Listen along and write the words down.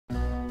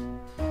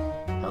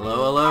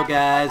Hello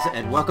guys,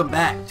 and welcome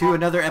back to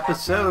another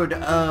episode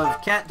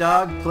of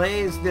CatDog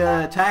Plays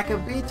the Attack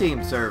of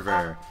B-Team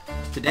server.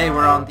 Today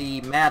we're on the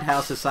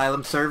Madhouse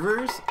Asylum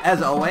servers,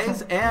 as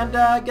always, and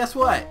guess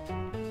what?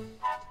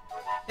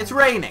 It's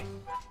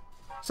raining!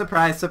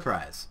 Surprise,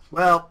 surprise.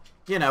 Well,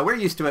 you know, we're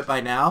used to it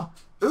by now.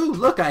 Ooh,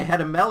 look, I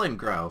had a melon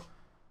grow.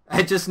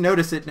 I just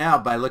noticed it now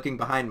by looking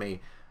behind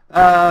me.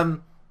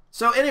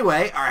 So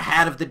anyway, our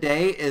hat of the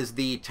day is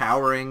the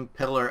towering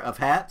pillar of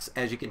hats.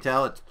 As you can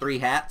tell, it's 3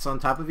 hats on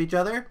top of each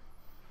other.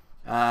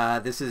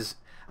 This is,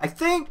 I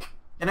think,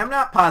 and I'm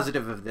not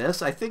positive of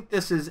this, I think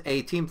this is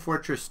a Team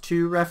Fortress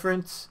 2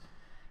 reference.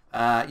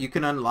 You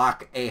can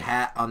unlock a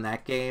hat on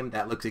that game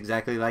that looks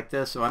exactly like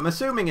this, so I'm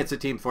assuming it's a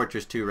Team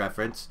Fortress 2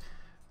 reference.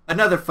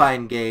 Another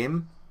fine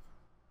game.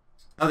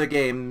 Other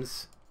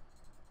games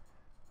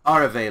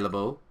are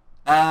available.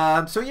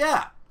 So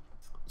yeah.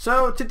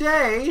 So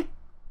today,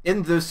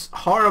 in this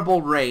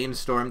horrible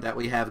rainstorm that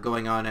we have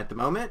going on at the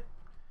moment,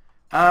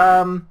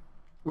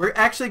 we're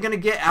actually going to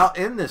get out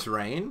in this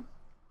rain,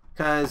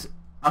 because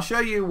I'll show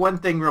you one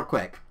thing real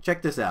quick.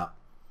 Check this out.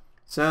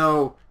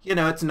 So, you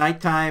know, it's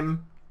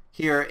nighttime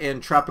here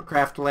in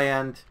Tropicraft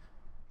land.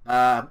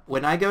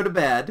 When I go to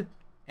bed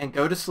and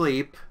go to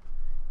sleep,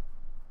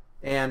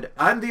 and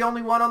I'm the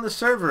only one on the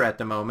server at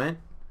the moment,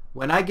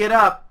 when I get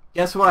up,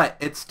 guess what?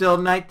 It's still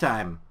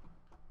nighttime.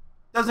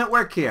 Doesn't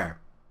work here.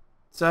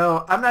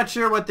 So, I'm not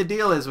sure what the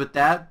deal is with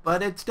that,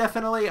 but it's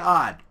definitely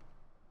odd.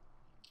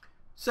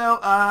 So,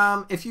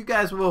 if you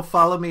guys will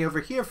follow me over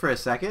here for a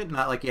second,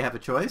 not like you have a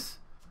choice,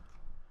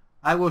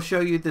 I will show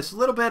you this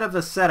little bit of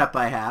a setup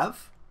I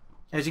have.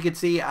 As you can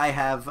see, I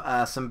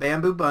have some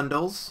bamboo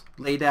bundles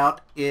laid out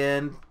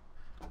in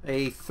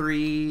a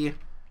 3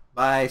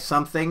 by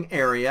something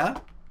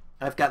area.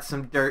 I've got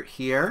some dirt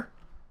here.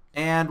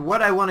 And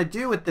what I want to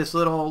do with this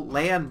little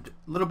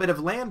bit of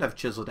land I've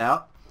chiseled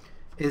out,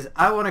 is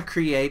I want to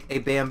create a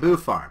bamboo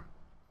farm.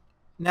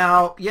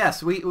 Now,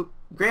 yes,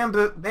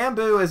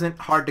 bamboo isn't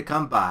hard to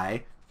come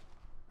by.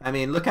 I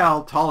mean, look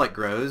how tall it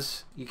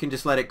grows. You can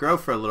just let it grow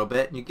for a little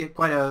bit, and you get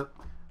quite a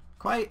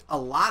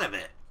lot of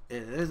it.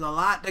 There's a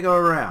lot to go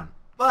around.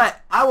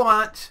 But I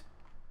want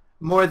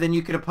more than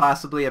you could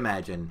possibly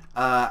imagine.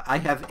 I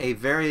have a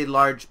very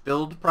large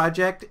build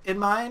project in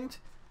mind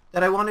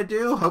that I want to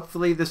do.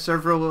 Hopefully the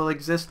server will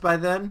exist by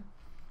then.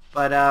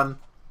 But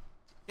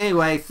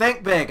anyway,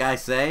 think big, I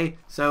say.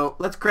 So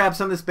let's grab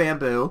some of this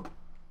bamboo.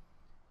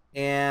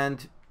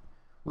 And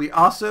we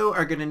also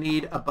are going to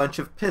need a bunch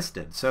of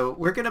pistons. So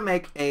we're going to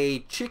make a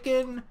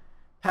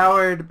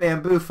chicken-powered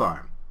bamboo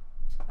farm.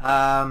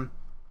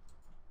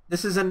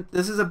 This is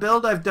a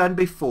build I've done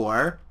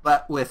before,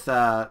 but with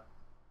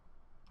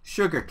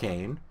sugar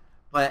cane.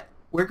 But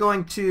we're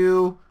going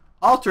to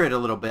alter it a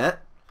little bit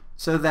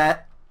so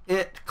that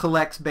it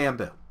collects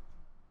bamboo.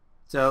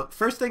 So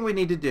first thing we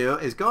need to do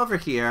is go over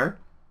here.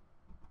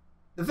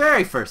 The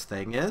very first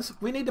thing is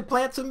we need to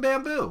plant some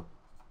bamboo.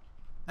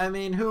 I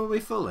mean, who are we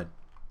fooling?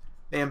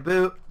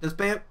 Bamboo,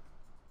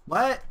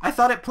 what? I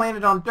thought it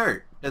planted on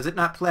dirt. Does it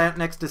not plant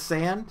next to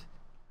sand?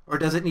 Or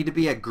does it need to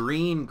be a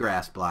green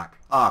grass block?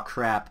 Oh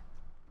crap.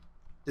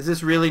 Does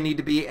this really need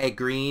to be a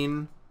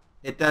green?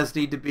 It does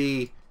need to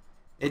be,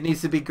 it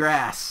needs to be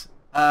grass.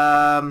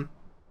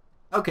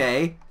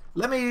 Okay.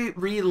 Let me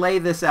relay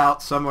this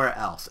out somewhere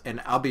else, and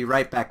I'll be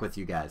right back with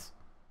you guys.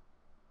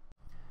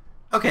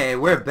 Okay,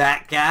 we're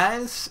back,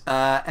 guys.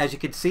 As you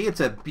can see, it's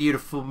a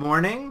beautiful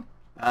morning.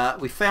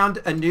 We found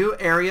a new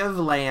area of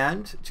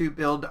land to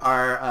build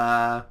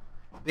our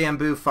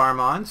bamboo farm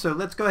on. So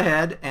let's go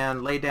ahead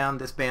and lay down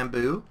this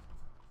bamboo.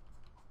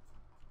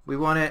 We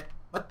want it...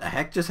 What the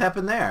heck just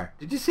happened there?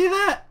 Did you see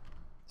that?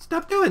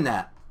 Stop doing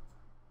that.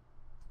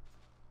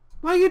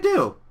 What do you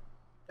do?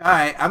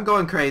 Alright, I'm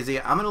going crazy.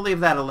 I'm going to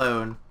leave that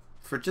alone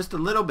for just a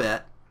little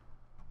bit,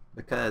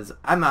 because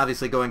I'm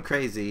obviously going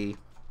crazy,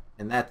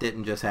 and that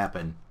didn't just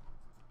happen.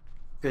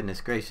 Goodness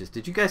gracious.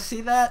 Did you guys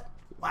see that?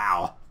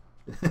 Wow.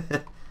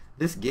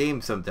 This game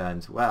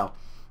sometimes. Wow.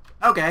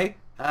 Okay.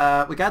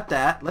 We got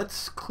that.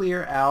 Let's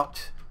clear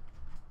out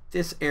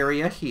this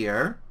area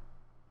here.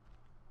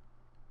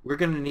 We're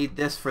going to need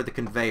this for the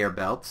conveyor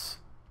belts.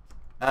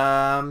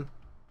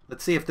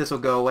 Let's see if this will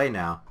go away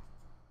now.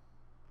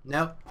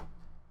 Nope.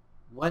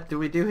 What do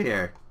we do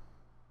here?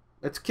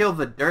 Let's kill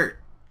the dirt,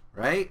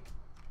 right?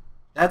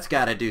 That's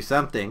got to do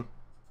something.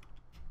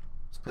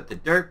 Let's put the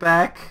dirt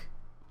back,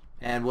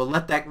 and we'll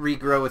let that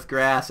regrow with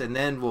grass, and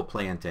then we'll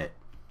plant it.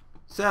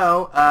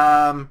 So,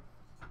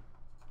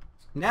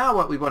 now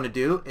what we want to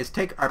do is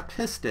take our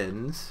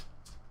pistons,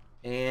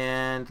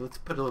 and let's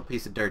put a little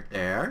piece of dirt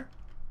there,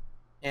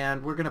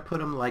 and we're going to put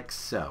them like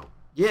so.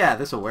 Yeah,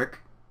 this will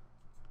work.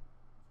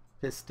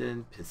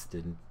 Piston,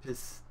 piston,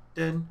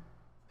 piston.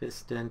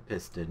 Piston,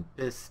 piston,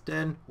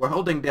 piston. We're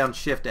holding down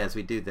shift as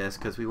we do this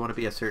because we want to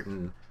be a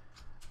certain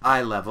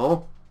eye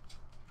level.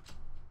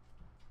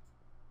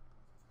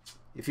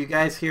 If you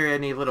guys hear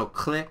any little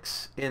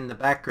clicks in the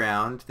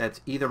background,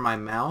 that's either my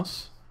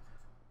mouse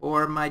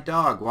or my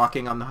dog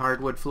walking on the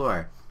hardwood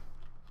floor.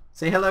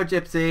 Say hello,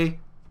 Gypsy.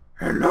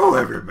 Hello,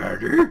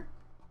 everybody.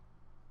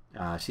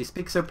 She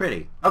speaks so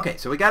pretty. Okay,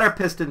 so we got our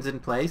pistons in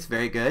place.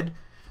 Very good.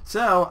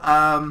 So,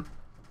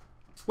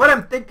 what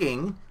I'm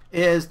thinking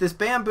is this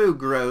bamboo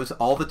grows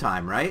all the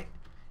time, right?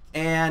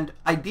 And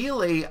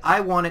ideally, I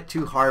want it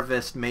to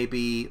harvest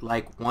maybe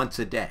like once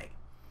a day.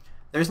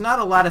 There's not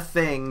a lot of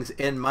things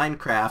in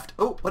Minecraft.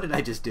 Oh, what did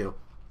I just do?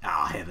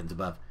 Oh, heavens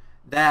above.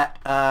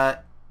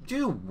 That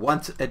do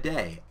once a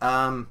day.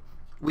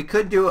 We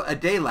could do a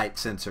daylight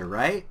sensor,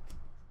 right?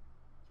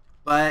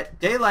 But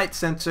daylight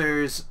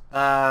sensors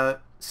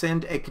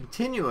send a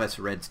continuous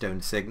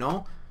redstone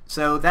signal,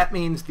 so that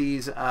means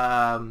these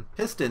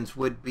pistons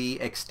would be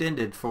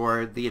extended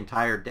for the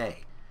entire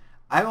day.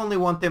 I only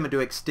want them to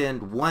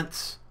extend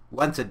once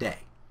a day.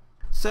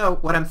 So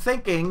what I'm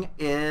thinking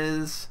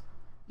is,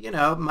 you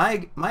know,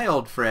 my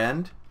old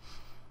friend,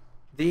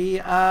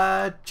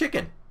 the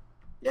chicken.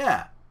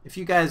 Yeah, if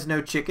you guys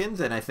know chickens,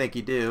 and I think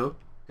you do,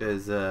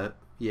 because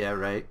yeah,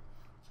 right.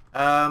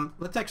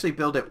 Let's actually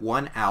build it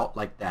one out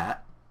like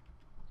that.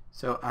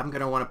 So I'm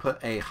going to want to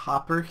put a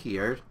hopper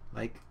here,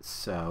 like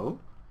so.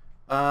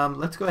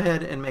 Let's go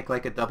ahead and make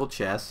like a double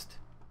chest.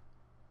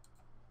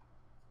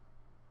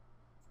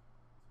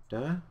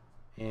 Duh.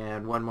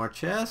 And one more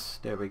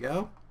chest. There we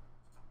go.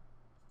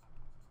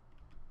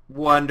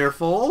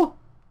 Wonderful.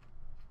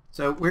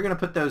 So we're going to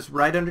put those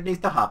right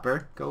underneath the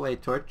hopper. Go away,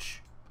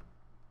 torch.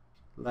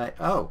 Like,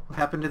 oh, what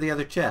happened to the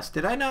other chest?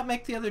 Did I not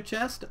make the other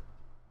chest?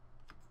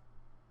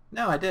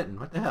 No, I didn't.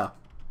 What the hell?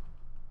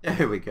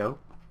 There we go.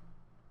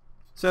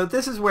 So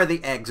this is where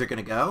the eggs are going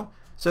to go.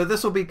 So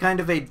this will be kind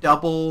of a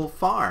double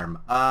farm.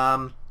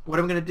 What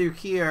I'm going to do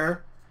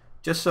here,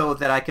 just so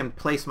that I can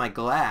place my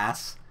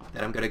glass,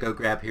 that I'm going to go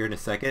grab here in a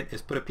second,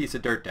 is put a piece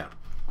of dirt down.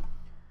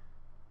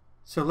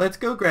 So let's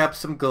go grab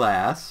some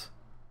glass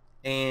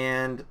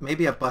and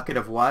maybe a bucket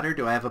of water.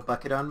 Do I have a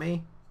bucket on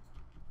me?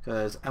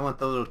 Because I want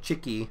the little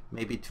chickie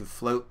maybe to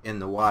float in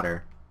the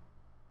water.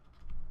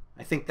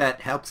 I think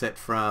that helps it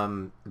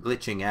from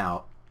glitching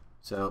out.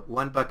 So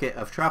one bucket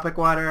of tropic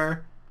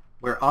water.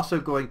 We're also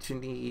going to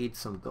need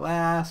some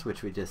glass,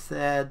 which we just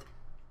said.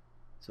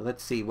 So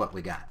let's see what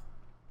we got.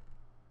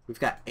 We've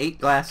got 8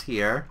 glass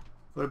here.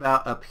 What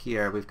about up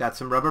here? We've got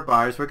some rubber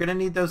bars. We're going to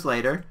need those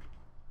later.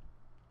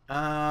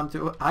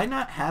 Do I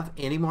not have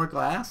any more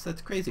glass?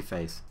 That's crazy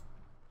face.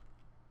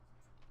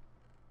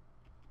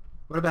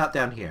 What about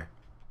down here?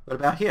 What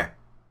about here?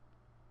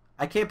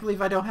 I can't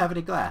believe I don't have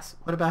any glass.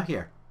 What about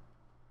here?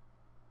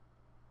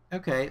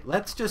 Okay,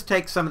 let's just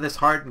take some of this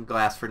hardened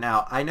glass for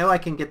now. I know I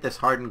can get this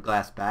hardened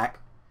glass back.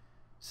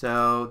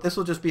 So this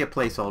will just be a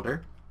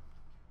placeholder.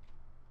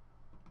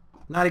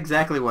 Not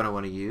exactly what I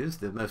want to use,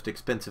 the most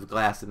expensive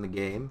glass in the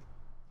game.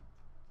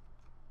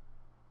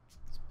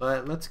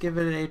 But let's give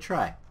it a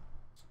try.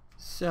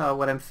 So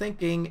what I'm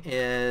thinking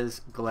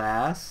is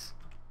glass.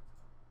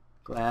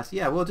 Glass,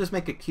 yeah, we'll just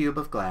make a cube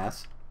of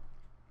glass.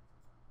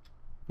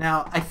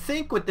 Now, I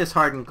think with this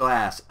hardened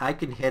glass, I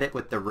can hit it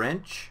with the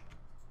wrench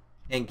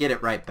and get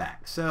it right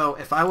back. So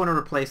if I want to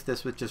replace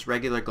this with just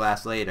regular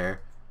glass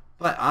later,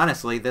 but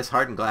honestly, this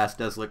hardened glass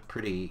does look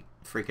pretty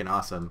freaking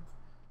awesome.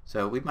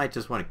 So we might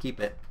just want to keep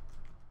it.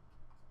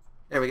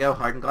 There we go,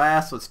 hardened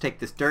glass. Let's take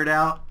this dirt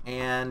out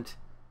and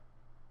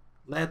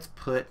let's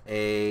put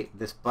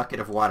this bucket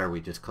of water we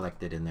just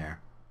collected in there.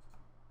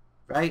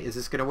 Right? Is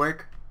this going to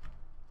work?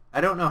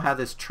 I don't know how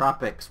this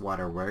tropics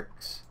water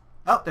works.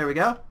 Oh, there we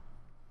go.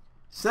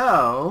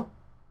 So,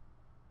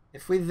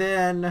 if we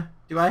then...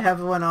 Do I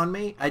have one on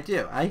me? I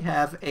do. I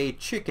have a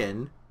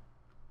chicken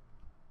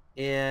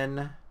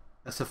in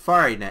a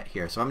safari net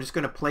here. So I'm just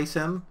going to place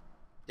him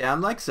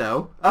down like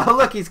so. Oh,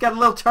 look, he's got a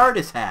little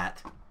TARDIS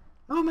hat.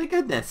 Oh, my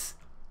goodness.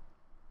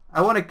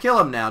 I want to kill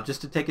him now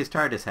just to take his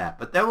TARDIS hat.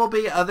 But there will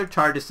be other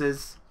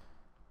TARDISes.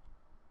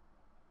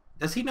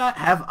 Does he not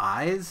have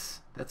eyes?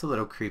 That's a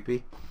little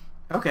creepy.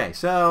 Okay,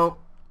 so,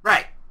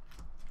 right.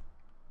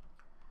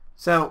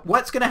 So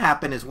what's going to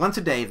happen is once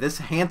a day, this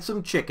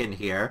handsome chicken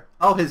here,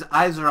 oh, his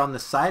eyes are on the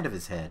side of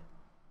his head.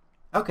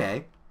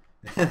 Okay,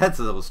 that's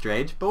a little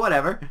strange, but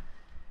whatever.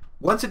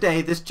 Once a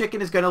day, this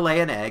chicken is going to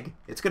lay an egg.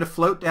 It's going to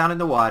float down in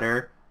the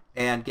water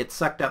and get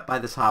sucked up by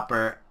this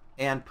hopper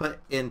and put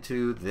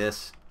into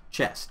this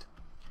chest.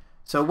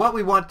 So what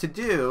we want to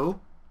do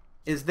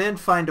is then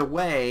find a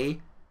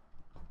way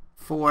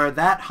for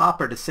that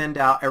hopper to send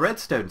out a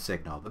redstone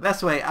signal. The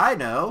best way I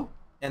know,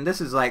 and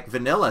this is like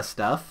vanilla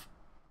stuff,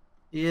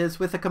 is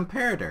with a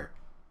comparator.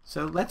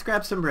 So let's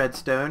grab some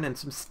redstone and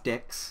some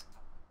sticks.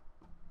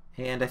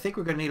 And I think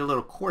we're going to need a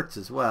little quartz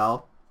as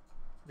well.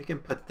 We can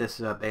put this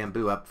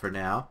bamboo up for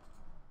now.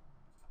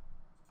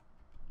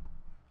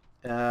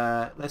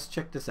 Let's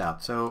check this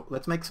out. So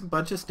let's make some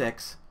bunch of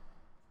sticks.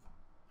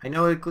 I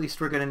know at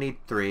least we're going to need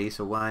 3.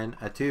 So 1,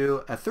 a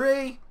 2, a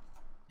 3,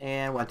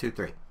 and 1, 2,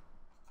 3.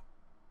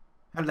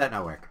 How did that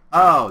not work?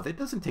 Oh, that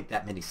doesn't take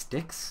that many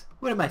sticks.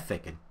 What am I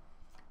thinking?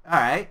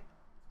 Alright.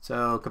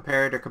 So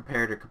comparator,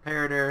 comparator,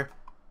 comparator.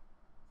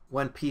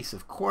 1 piece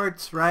of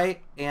quartz,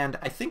 right? And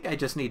I think I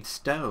just need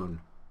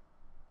stone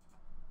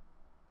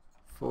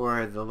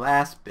for the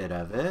last bit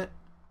of it.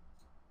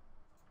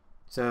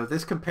 So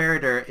this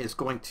comparator is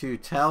going to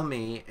tell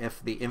me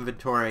if the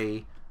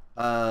inventory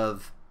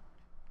of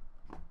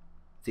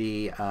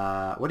the,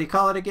 what do you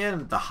call it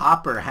again? The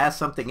hopper has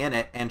something in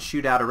it and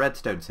shoot out a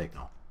redstone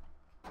signal.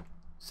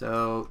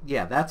 So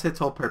yeah, that's its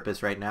whole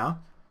purpose right now.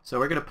 So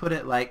we're going to put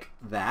it like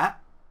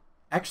that.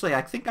 Actually,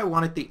 I think I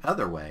want it the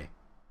other way.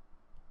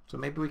 So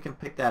maybe we can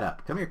pick that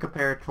up. Come here,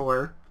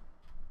 comparator.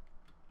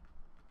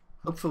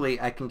 Hopefully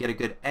I can get a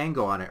good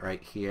angle on it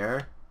right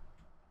here.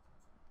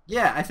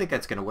 Yeah, I think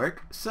that's going to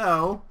work.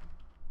 So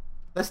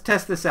let's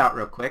test this out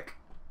real quick,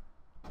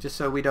 just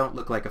so we don't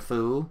look like a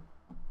fool.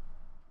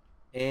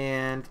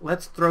 And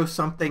let's throw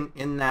something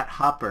in that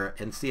hopper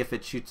and see if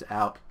it shoots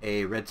out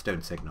a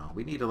redstone signal.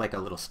 We need like a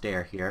little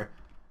stair here.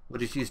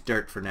 We'll just use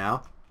dirt for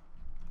now.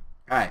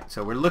 Alright,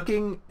 so we're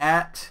looking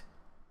at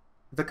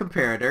the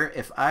comparator.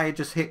 If I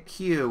just hit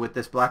Q with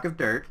this block of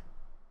dirt,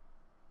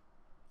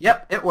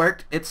 yep, it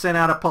worked. It sent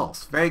out a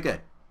pulse. Very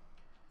good.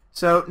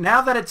 So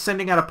now that it's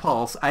sending out a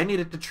pulse, I need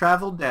it to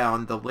travel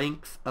down the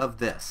length of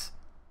this.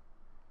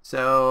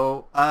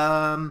 So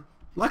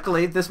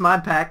luckily this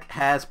mod pack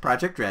has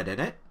Project Red in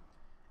it,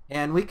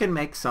 and we can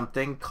make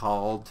something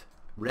called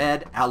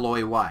red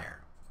alloy wire.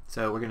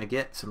 So we're going to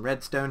get some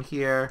redstone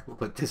here. We'll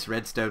put this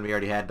redstone we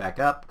already had back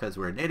up because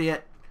we're an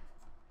idiot.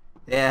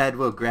 And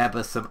we'll grab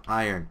us some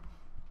iron.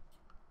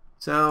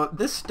 So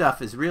this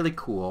stuff is really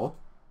cool.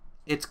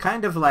 It's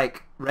kind of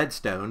like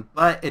redstone,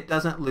 but it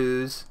doesn't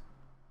lose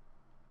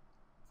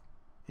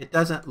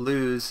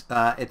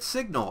its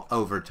signal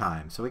over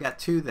time. So we got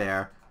 2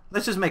 there.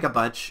 Let's just make a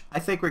bunch. I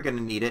think we're going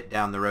to need it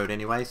down the road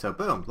anyway, so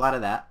boom, a lot of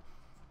that.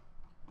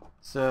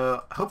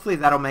 So hopefully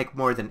that'll make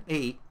more than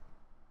 8.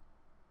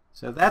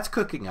 So that's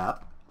cooking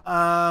up.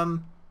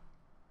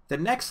 The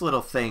next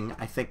little thing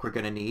I think we're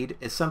going to need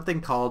is something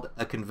called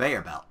a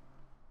conveyor belt.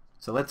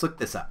 So let's look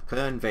this up.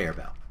 Conveyor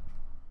belt.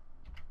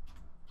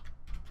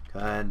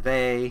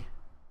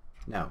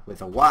 No, with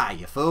a Y,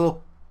 you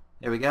fool.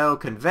 There we go.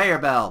 Conveyor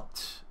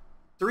belt.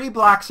 3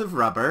 blocks of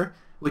rubber,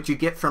 which you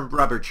get from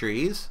rubber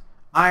trees,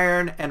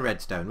 iron, and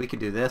redstone. We can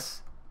do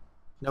this.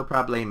 No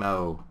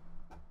problemo.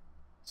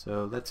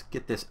 So let's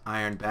get this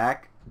iron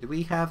back. Do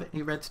we have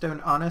any redstone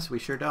on us? We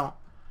sure don't.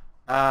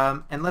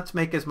 And let's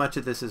make as much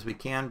of this as we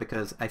can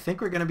because I think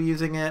we're going to be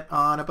using it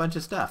on a bunch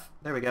of stuff.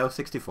 There we go,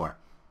 64.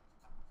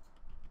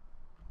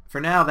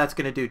 For now, that's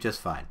going to do just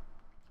fine.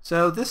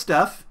 So this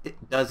stuff,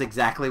 it does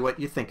exactly what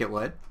you think it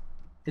would.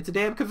 It's a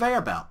damn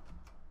conveyor belt.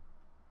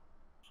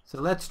 So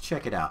let's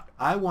check it out.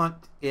 I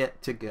want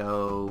it to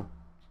go...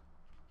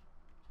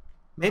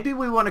 Maybe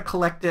we want to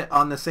collect it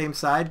on the same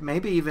side,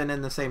 maybe even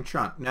in the same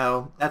trunk.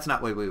 No, that's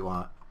not what we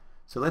want.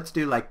 So let's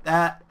do like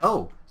that.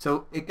 Oh,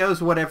 so it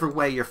goes whatever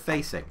way you're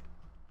facing.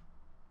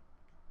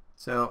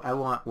 So I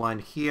want one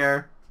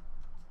here.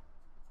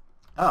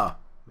 Oh,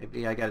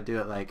 maybe I got to do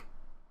it like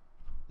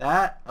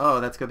that. Oh,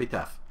 that's going to be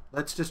tough.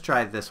 Let's just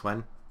try this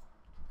one.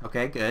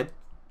 Okay, good.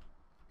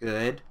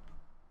 Good.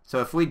 So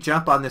if we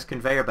jump on this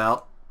conveyor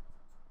belt...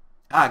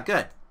 Ah,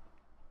 good.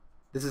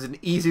 This is an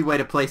easy way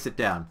to place it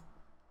down.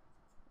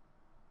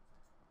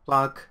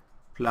 Plonk,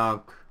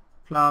 plonk,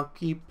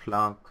 plonky,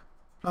 plonk,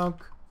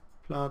 plonk,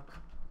 plonk.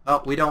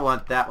 Oh, we don't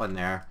want that one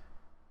there.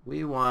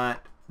 We want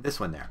this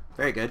one there.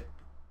 Very good.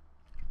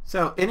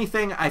 So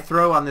anything I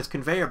throw on this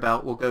conveyor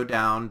belt will go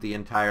down the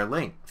entire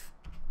length.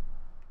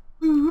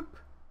 Boop.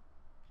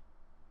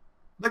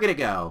 Look at it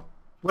go.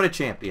 What a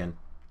champion.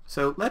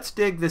 So let's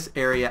dig this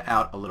area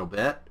out a little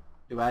bit.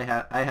 I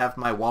have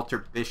my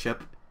Walter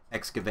Bishop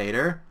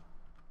excavator.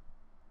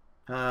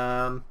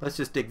 Let's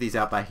just dig these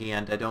out by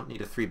hand. I don't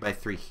need a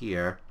 3x3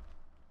 here.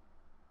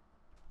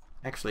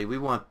 Actually, we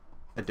want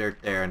a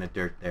dirt there and a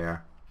dirt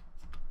there.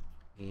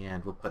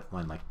 And we'll put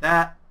one like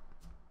that.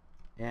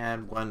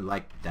 And one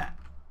like that.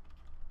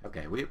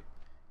 Okay, we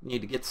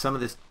need to get some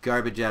of this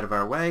garbage out of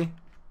our way.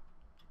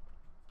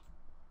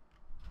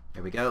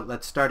 There we go.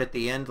 Let's start at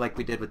the end like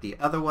we did with the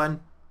other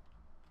one.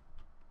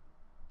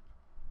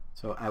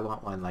 So I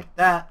want one like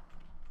that.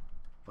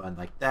 One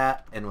like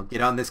that. And we'll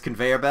get on this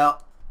conveyor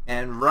belt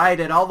and ride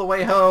it all the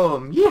way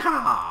home.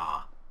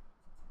 Yeehaw!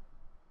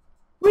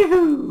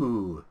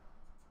 Woohoo!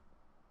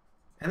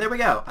 And there we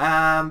go.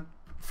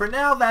 For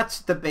now, that's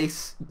the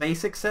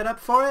basic setup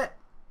for it.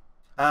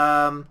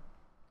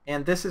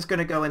 And this is going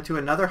to go into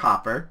another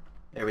hopper.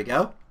 There we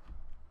go.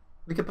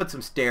 We could put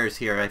some stairs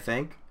here, I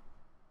think.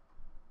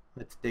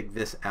 Let's dig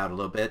this out a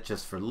little bit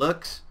just for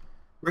looks.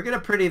 We're going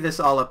to pretty this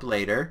all up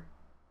later.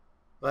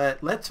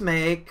 But let's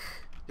make...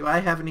 Do I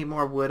have any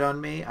more wood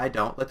on me? I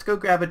don't. Let's go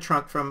grab a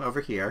trunk from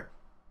over here.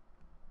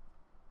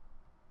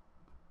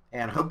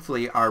 And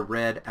hopefully our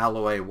red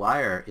alloy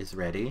wire is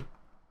ready.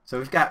 So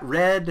we've got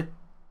red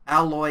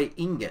alloy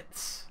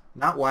ingots.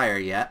 Not wire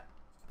yet.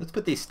 Let's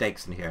put these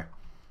stakes in here.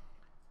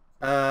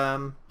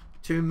 To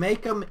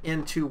make them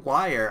into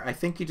wire, I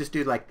think you just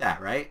do like that,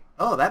 right?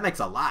 Oh, that makes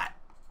a lot.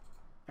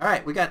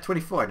 Alright, we got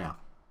 24 now.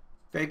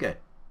 Very good.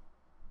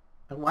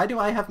 And why do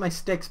I have my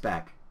stakes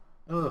back?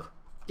 Oh,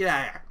 get out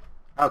of here.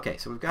 Okay,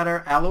 so we've got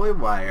our alloy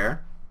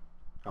wire.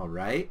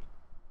 Alright.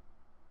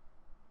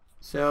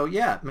 So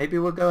yeah, maybe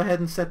we'll go ahead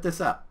and set this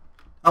up.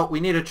 Oh, we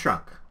need a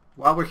trunk.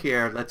 While we're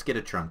here, let's get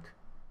a trunk.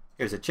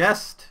 Here's a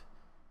chest.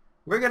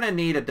 We're going to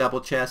need a double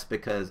chest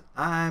because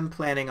I'm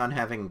planning on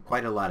having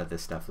quite a lot of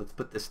this stuff. Let's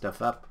put this stuff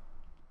up.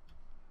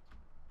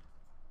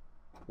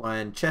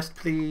 One chest,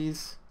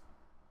 please.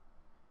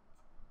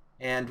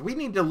 And we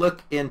need to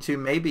look into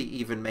maybe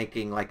even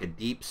making like a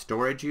deep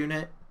storage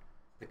unit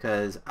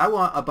because I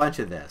want a bunch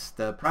of this.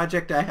 The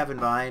project I have in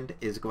mind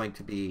is going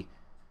to be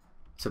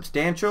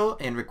substantial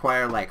and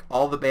require like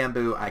all the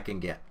bamboo I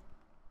can get.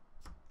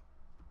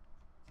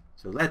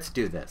 So let's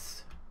do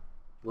this.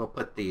 We'll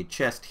put the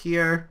chest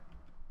here.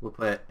 We'll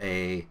put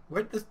a...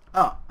 Where'd this...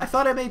 Oh, I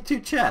thought I made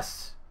 2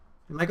 chests.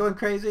 Am I going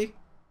crazy?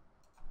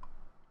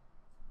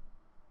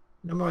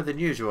 No more than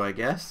usual, I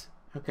guess.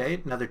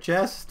 Okay, another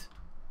chest.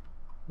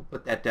 We'll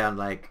put that down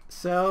like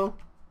so.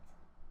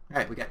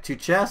 Alright, we got 2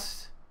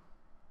 chests.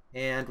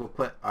 And we'll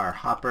put our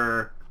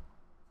hopper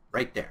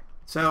right there.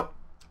 So,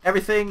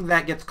 everything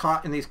that gets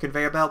caught in these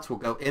conveyor belts will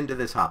go into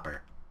this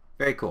hopper.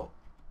 Very cool.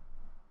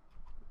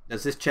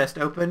 Does this chest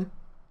open?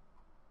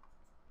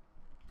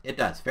 It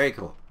does. Very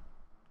cool.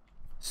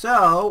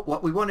 So,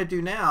 what we want to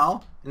do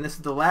now, and this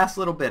is the last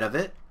little bit of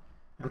it,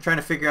 I'm trying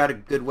to figure out a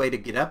good way to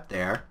get up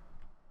there.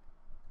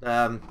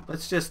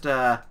 Let's just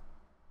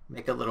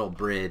make a little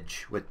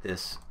bridge with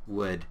this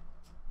wood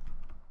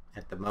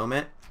at the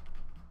moment.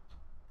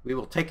 We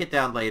will take it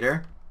down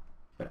later,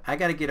 but I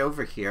got to get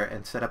over here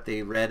and set up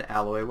the red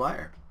alloy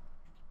wire.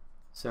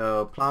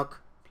 So, plonk,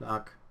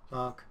 plonk,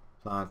 plonk,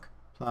 plonk,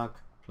 plonk,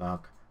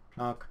 plonk,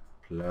 plonk,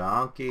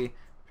 plonky,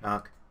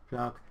 plonk,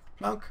 plonk,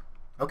 plonk.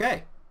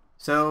 Okay.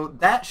 So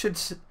that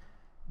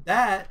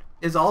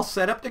is all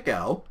set up to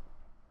go.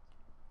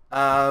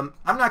 I'm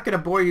not going to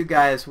bore you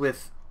guys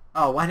with,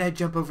 oh, why did I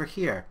jump over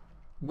here?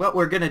 What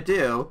we're going to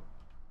do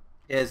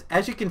is,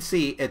 as you can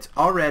see, it's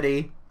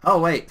already,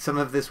 oh wait, some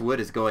of this wood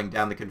is going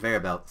down the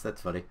conveyor belts.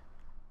 That's funny.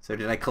 So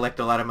did I collect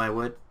a lot of my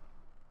wood?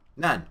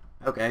 None.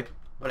 Okay,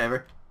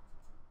 whatever.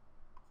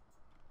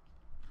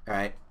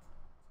 Alright.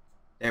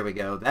 There we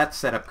go. That's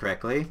set up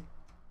correctly.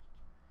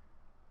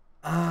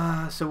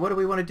 So what do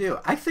we want to do?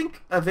 I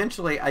think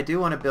eventually I do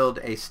want to build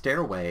a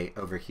stairway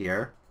over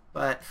here,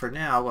 but for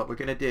now what we're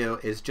going to do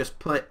is just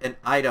put an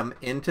item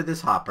into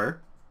this hopper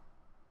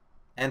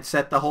and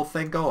set the whole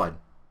thing going.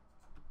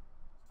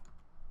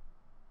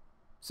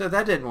 So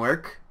that didn't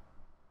work.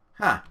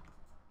 Huh.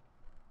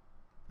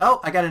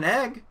 Oh, I got an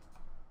egg.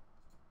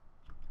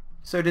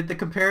 So did the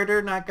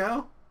comparator not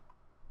go?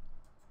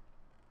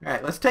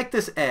 Alright, let's take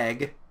this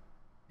egg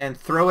and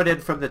throw it in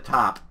from the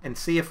top and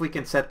see if we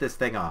can set this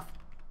thing off.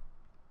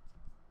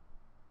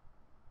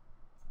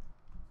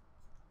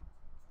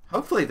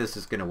 Hopefully this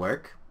is going to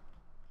work.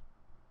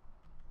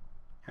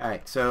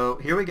 Alright, so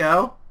here we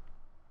go.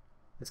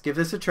 Let's give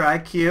this a try.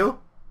 Q.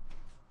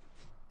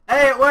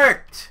 Hey, it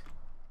worked!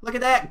 Look at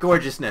that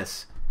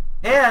gorgeousness.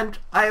 And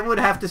I would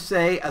have to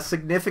say a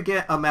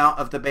significant amount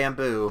of the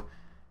bamboo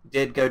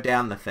did go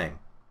down the thing.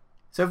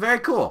 So very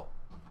cool.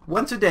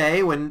 Once a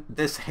day, when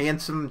this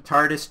handsome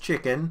TARDIS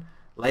chicken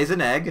lays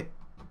an egg,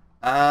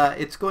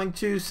 it's going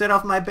to set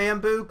off my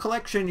bamboo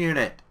collection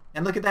unit.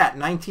 And look at that,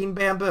 19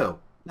 bamboo.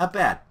 Not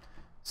bad.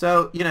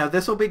 So, you know,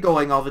 this will be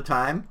going all the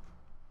time.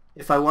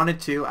 If I wanted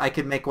to, I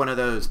could make one of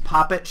those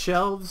poppet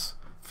shelves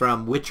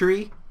from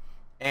Witchery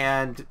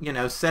and, you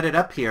know, set it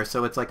up here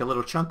so it's like a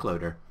little chunk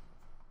loader.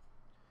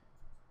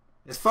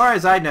 As far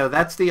as I know,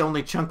 that's the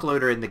only chunk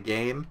loader in the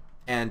game,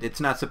 and it's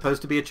not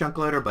supposed to be a chunk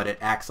loader, but it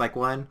acts like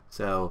one,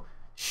 so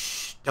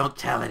shh, don't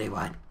tell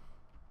anyone.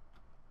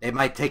 They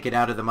might take it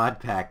out of the mod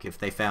pack if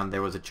they found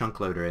there was a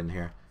chunk loader in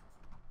here.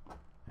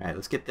 Alright,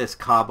 let's get this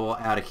cobble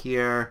out of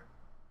here.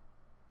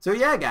 So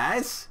yeah,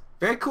 guys,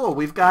 very cool.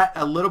 We've got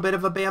a little bit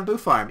of a bamboo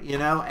farm, you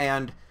know,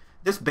 and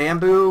this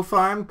bamboo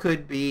farm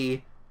could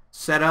be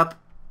set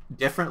up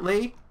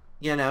differently,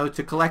 you know,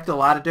 to collect a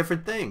lot of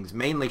different things,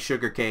 mainly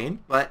sugarcane,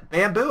 but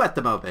bamboo at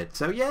the moment.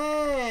 So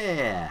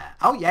yeah,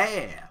 oh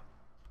yeah,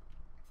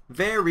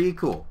 very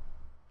cool.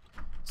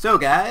 So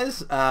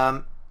guys,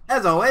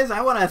 as always,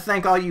 I want to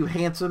thank all you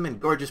handsome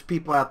and gorgeous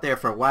people out there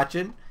for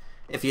watching.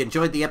 If you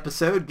enjoyed the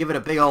episode, give it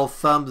a big old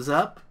thumbs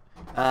up.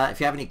 If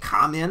you have any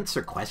comments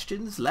or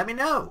questions, let me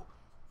know.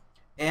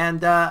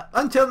 And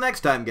until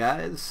next time,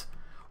 guys,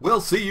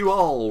 we'll see you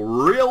all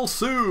real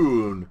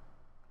soon.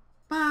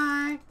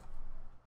 Bye.